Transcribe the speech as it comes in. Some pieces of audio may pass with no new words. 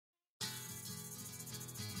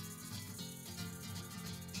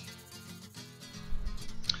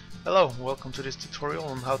Hello, welcome to this tutorial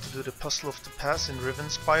on how to do the Puzzle of the Pass in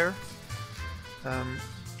Rivenspire.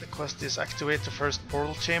 The quest is activate the first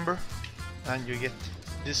portal chamber, and you get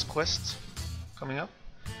this quest coming up,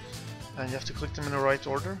 and you have to click them in the right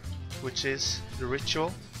order, which is the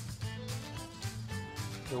ritual,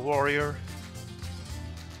 the warrior,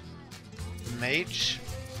 the mage,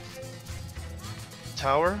 the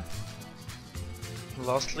tower, and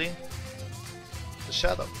lastly the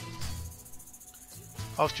shadow.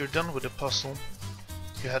 After you're done with the puzzle,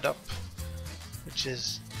 you head up, which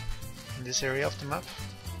is in this area of the map,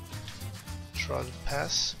 Shrouded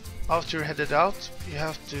Pass. After you're headed out, you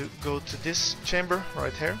have to go to this chamber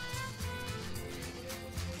right here,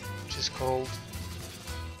 which is called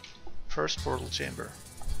First Portal Chamber.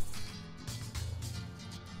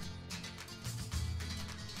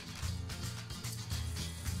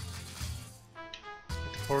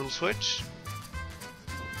 Hit the portal switch.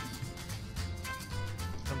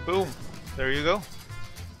 And boom, there you go.